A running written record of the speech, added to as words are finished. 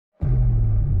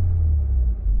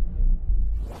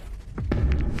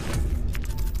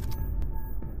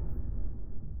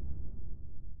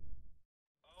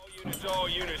all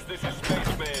units, this is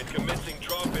Spaceman, commencing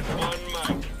drop in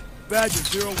 1 mic.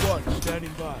 Badger 01,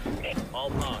 standing by. All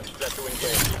pods set to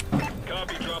engage.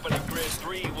 Copy, dropping at grid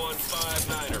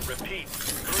 3159er. Repeat,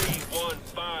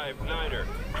 3159er.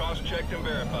 Cross-checked and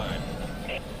verified.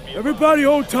 Everybody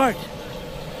hold tight.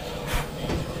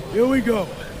 Here we go.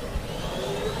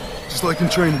 Just like in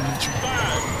training, Mitchell.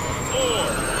 5, 4,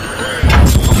 3,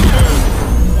 2,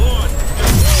 1.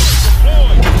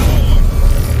 Deploy!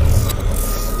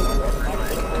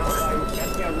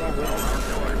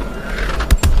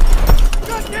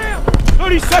 Goddamn!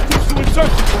 30 seconds to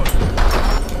insertion point.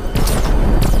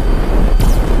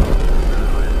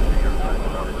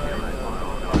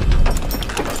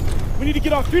 We need to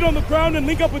get our feet on the ground and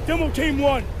link up with Demo Team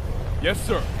 1. Yes,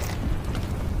 sir.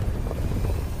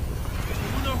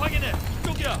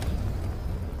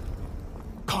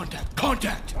 Contact!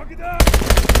 Contact!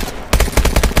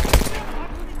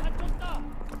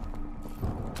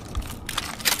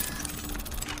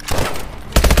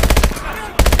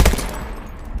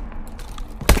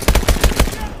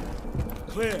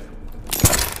 Clear.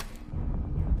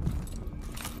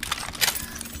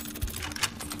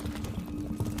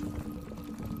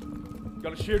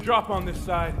 Got a sheer drop on this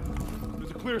side.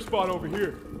 There's a clear spot over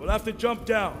here. We'll have to jump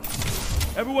down.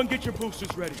 Everyone get your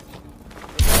boosters ready.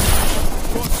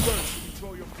 Short burst to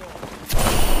control your fall.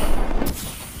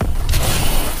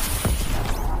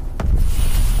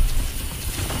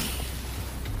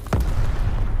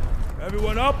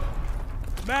 Everyone up?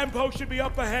 Command post should be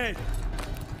up ahead.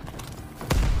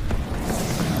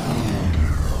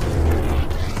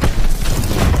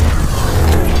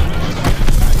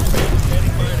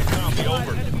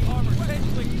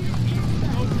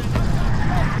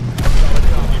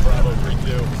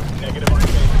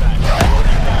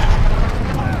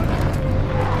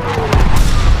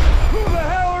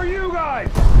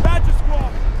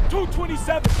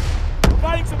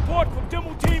 Providing support from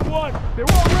Demo Team 1. They're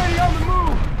already on the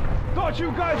move. Thought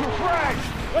you guys were fragged.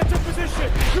 What's your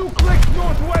position? 2 clicks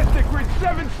northwest at grid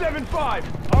 775.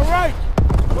 All right,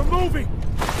 we're moving.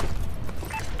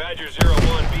 Badger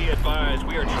 01, be advised.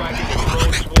 We are tracking a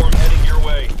drone swarm heading your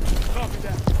way. Copy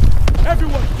that.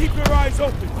 Everyone, keep your eyes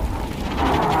open.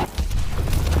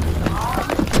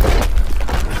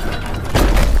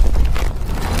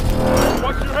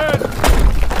 Watch your head!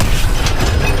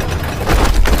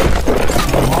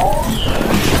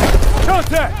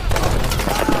 Contact!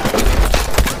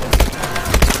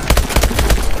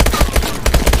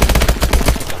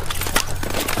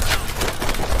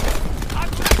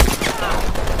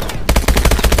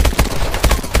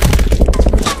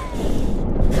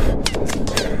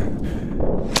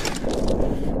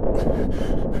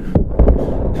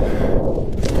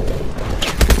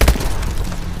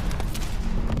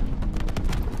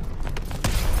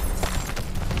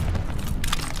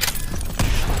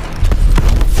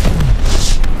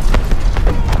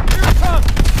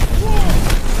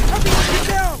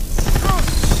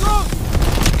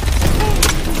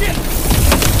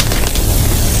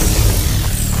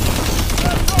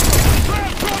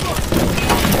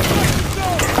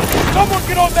 Someone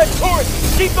get on that turret!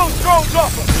 Keep those drones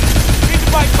off us! Need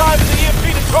to buy time for the EMP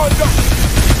to charge up!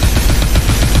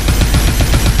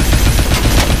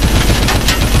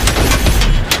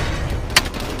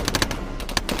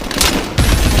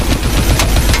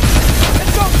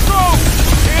 It's so strong!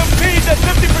 EMP's at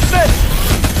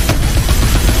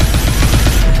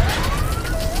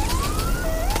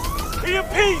 50%!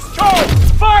 EMP's charged!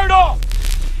 Fired off!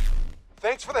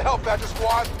 Thanks for the help, Badger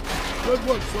Squad. Good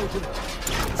work, soldier.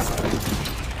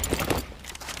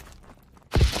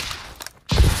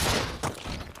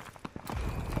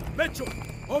 Mitchell,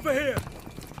 over here.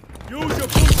 Use your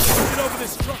boots to get over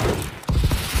this truck.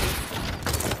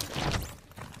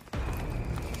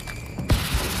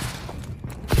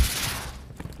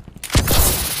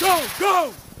 Go,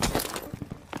 go!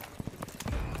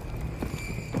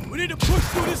 We need to push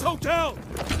through this hotel.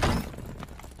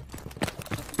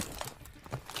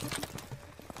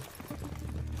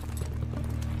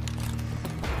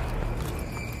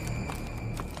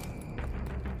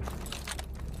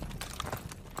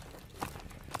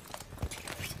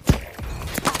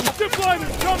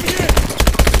 Zipliners coming in!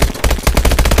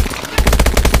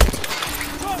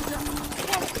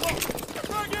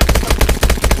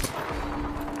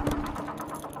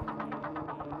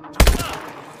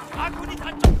 아군이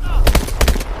다쳤다!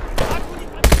 아군이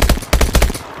다쳤다!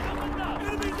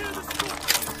 Enemy near the school!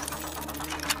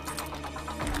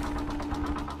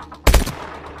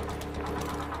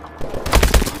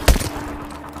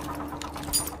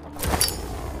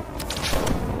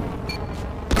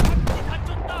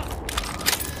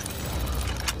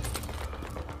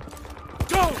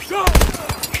 Go!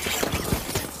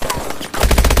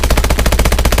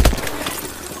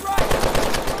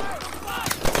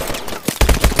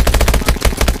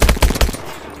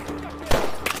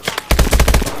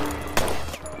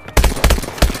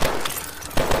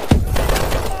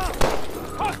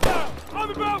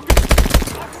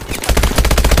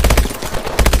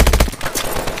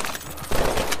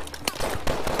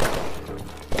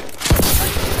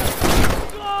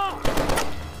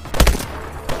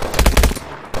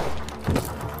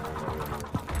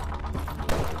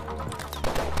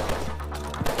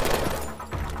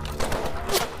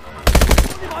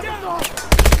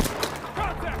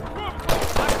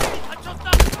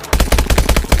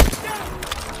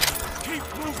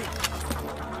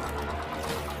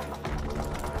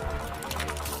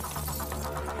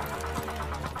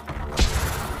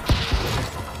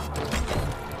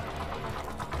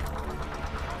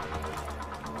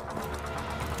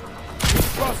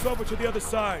 cross over to the other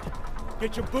side.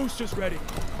 Get your boosters ready.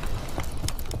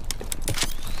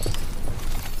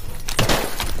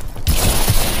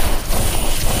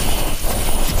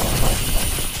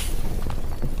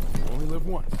 Only live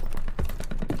once.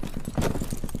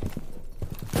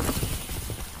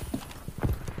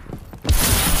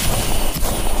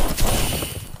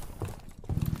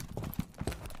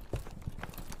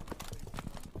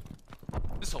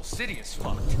 This whole city is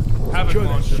fucked. Have it Secure that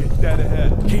launcher. shit. Dead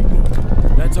ahead. Keep moving.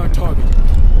 That's our target.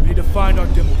 We need to find our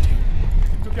demo team.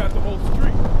 Took out the whole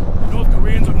street. The North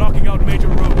Koreans are knocking out major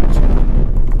roads.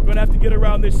 We're gonna have to get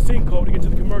around this sinkhole to get to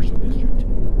the commercial district.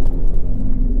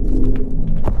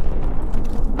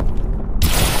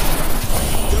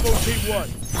 Demo Team 1.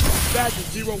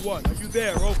 Badger 01. Are you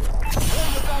there? Over.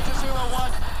 Here's the Badger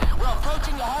 01. We're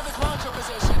approaching the Havoc launcher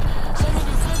position. Sending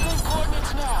you 15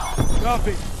 coordinates now.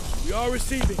 Copy. We are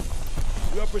receiving.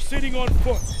 We are proceeding on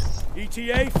foot.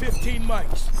 ETA 15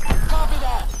 mics. Copy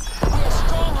that. We are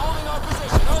strong holding our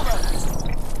position.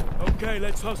 Over. Okay,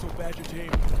 let's hustle, Badger Team.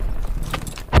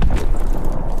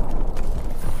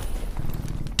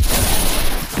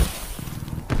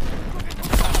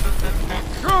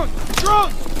 Drone!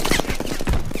 Drone!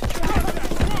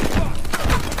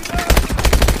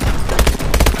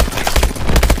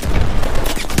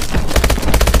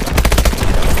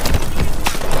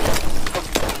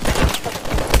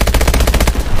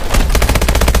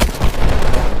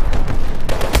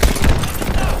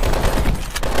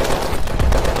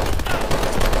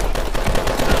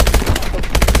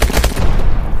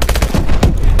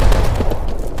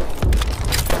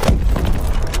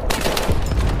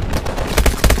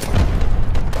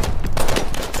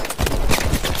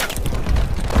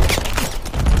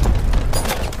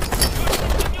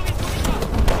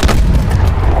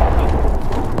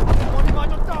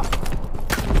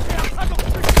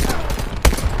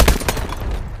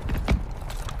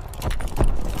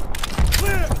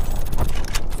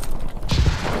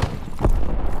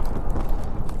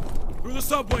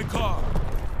 Subway car.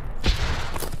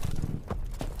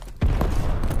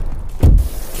 They're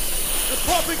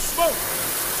popping smoke.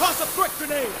 Toss a quick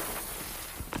grenade.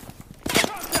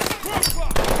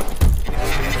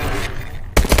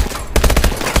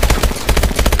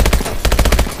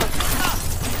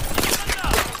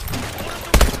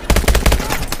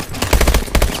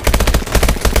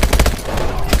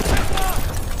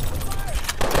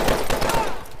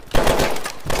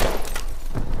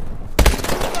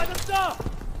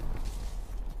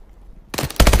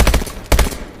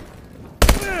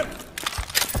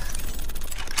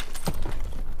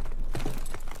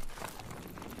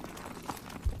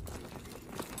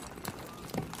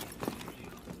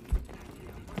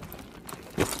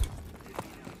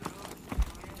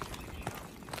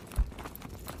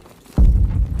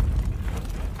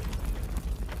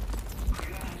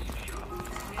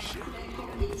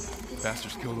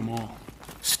 Bastards killed them all.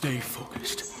 Stay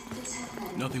focused.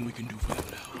 Nothing we can do for them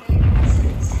now.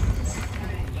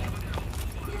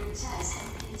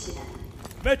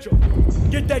 Metro,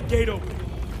 get that gate open.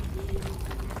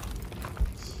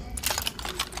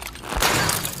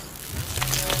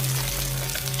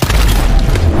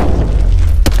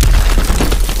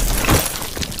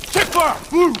 Check fire!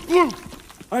 Blue! Blue!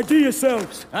 ID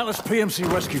yourselves. Atlas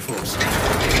PMC Rescue Force.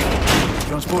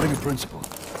 Transporting a principal.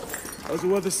 How's the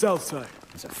weather south side?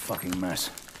 It's a fucking mess.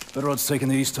 Better odds taking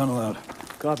the east tunnel out.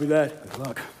 Copy that. Good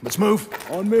luck. Let's move.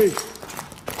 On me.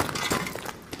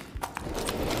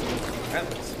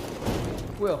 Atlas.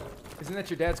 Will, isn't that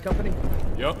your dad's company?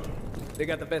 Yup. They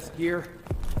got the best gear,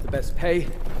 the best pay.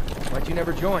 Why'd you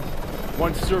never join?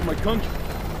 Wanted to serve my country,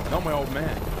 not my old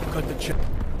man. Cut the check.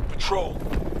 Patrol.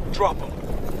 Drop him.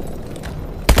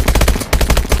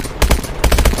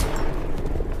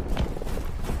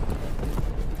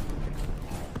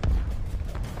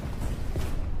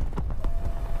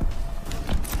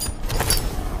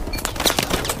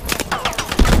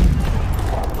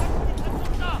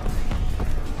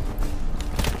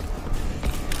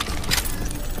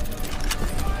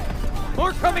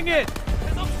 More coming in!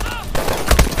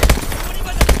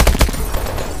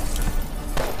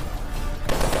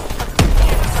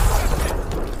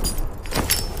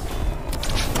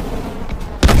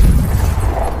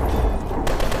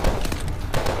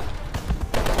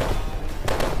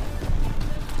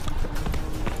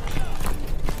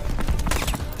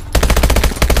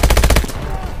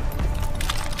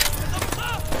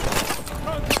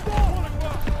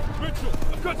 Mitchell,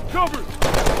 I've got you covered!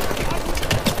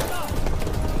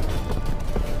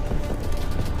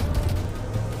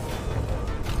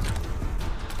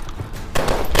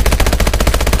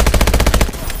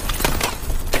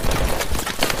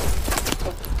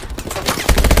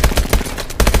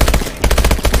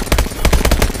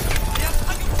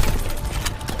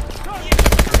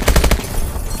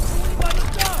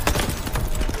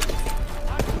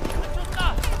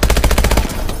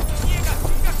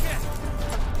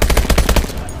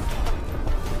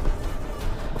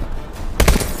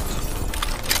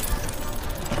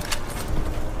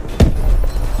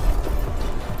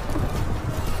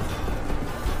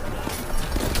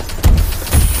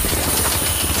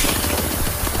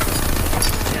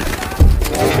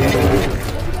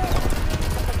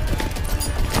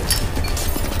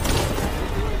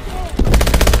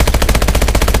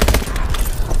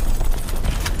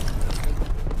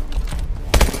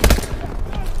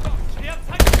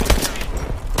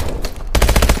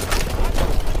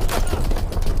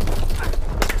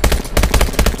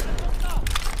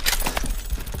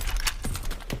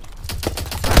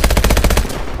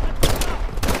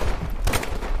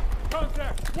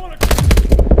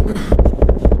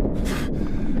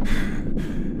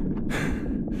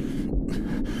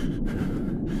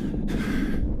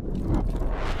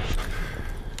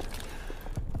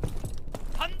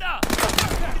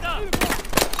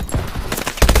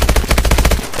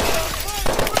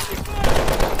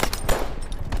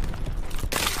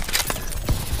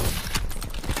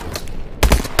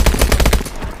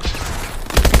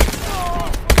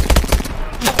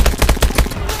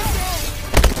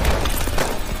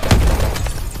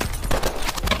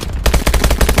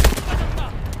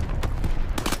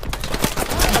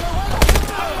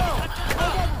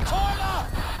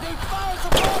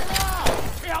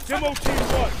 Demo team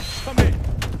 1, come in.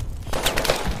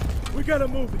 We gotta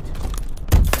move it.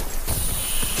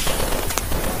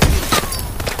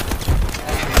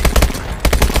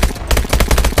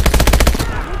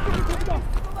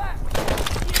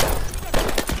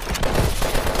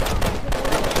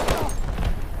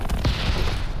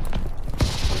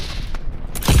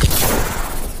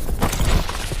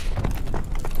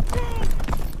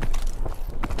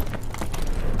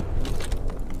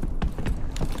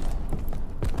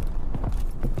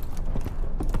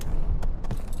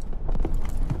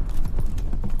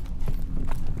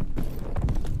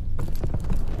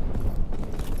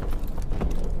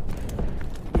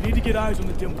 We need to get eyes on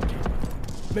the demo team.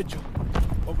 Mitchell,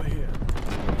 over here.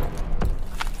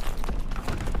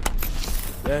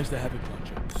 There's the Havoc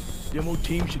launcher. Demo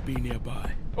team should be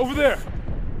nearby. Over there!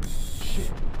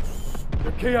 Shit.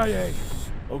 They're KIA.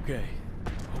 Okay.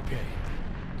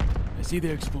 I see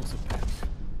their explosive packs.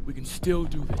 We can still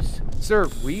do this. Sir,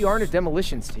 we aren't a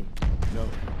demolitions team. No,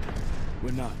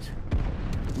 we're not.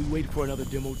 We wait for another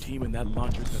demo team and that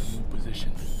launcher's gonna move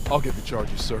position. I'll get the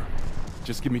charges, sir.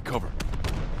 Just give me cover.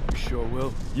 You sure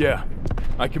will? Yeah,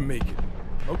 I can make it.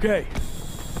 Okay.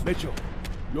 Mitchell,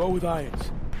 you're with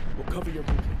Irons. We'll cover your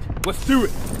movement. Let's do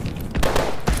it!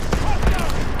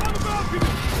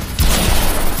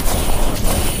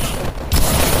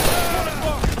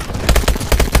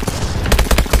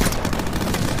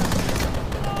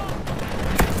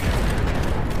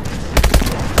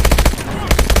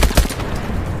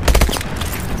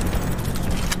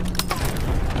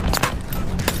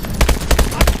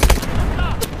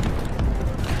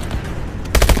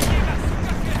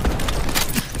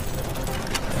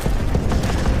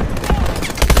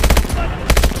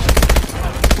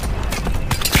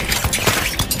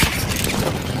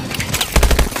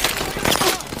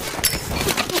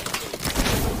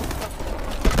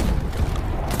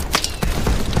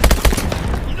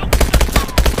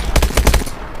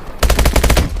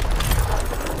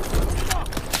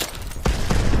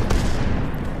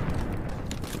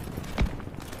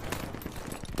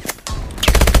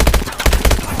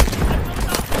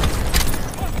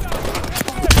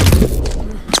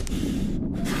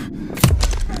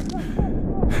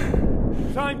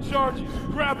 Time charges.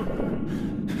 Grab them.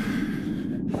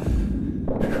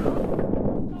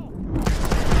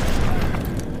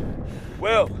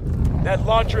 Well, that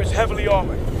launcher is heavily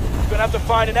armored. We're gonna have to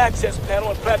find an access panel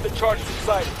and plant the charges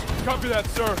inside it. Copy that,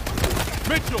 sir.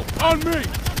 Mitchell, on me!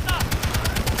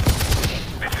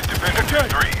 This is Defender Okay.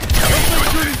 2-3. Let's make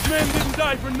sure these men didn't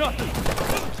die for nothing.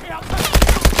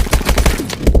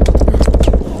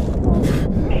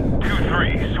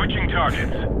 2-3, switching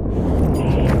targets.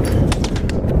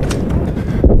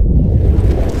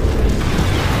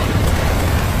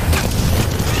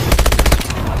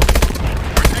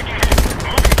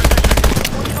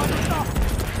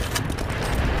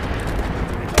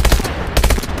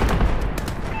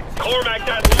 Cormac,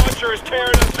 that launcher is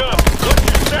tearing us up. What's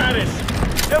your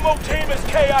status? Demo team is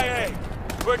KIA.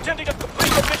 We're attempting to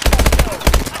complete the mission ourselves.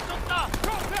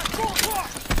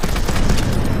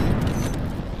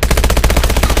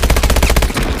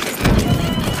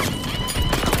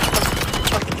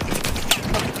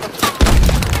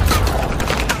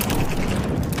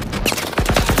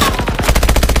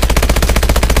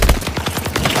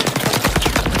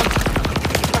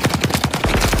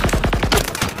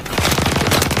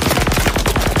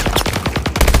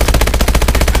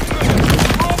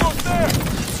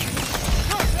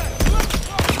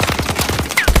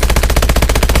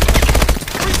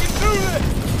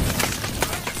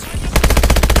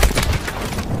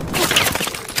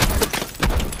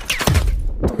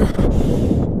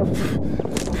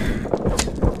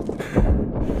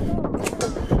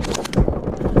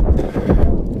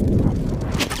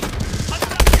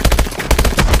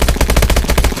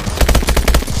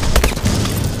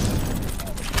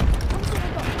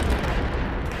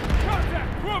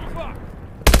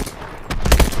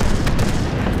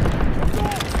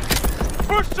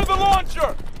 Push to the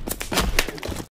launcher!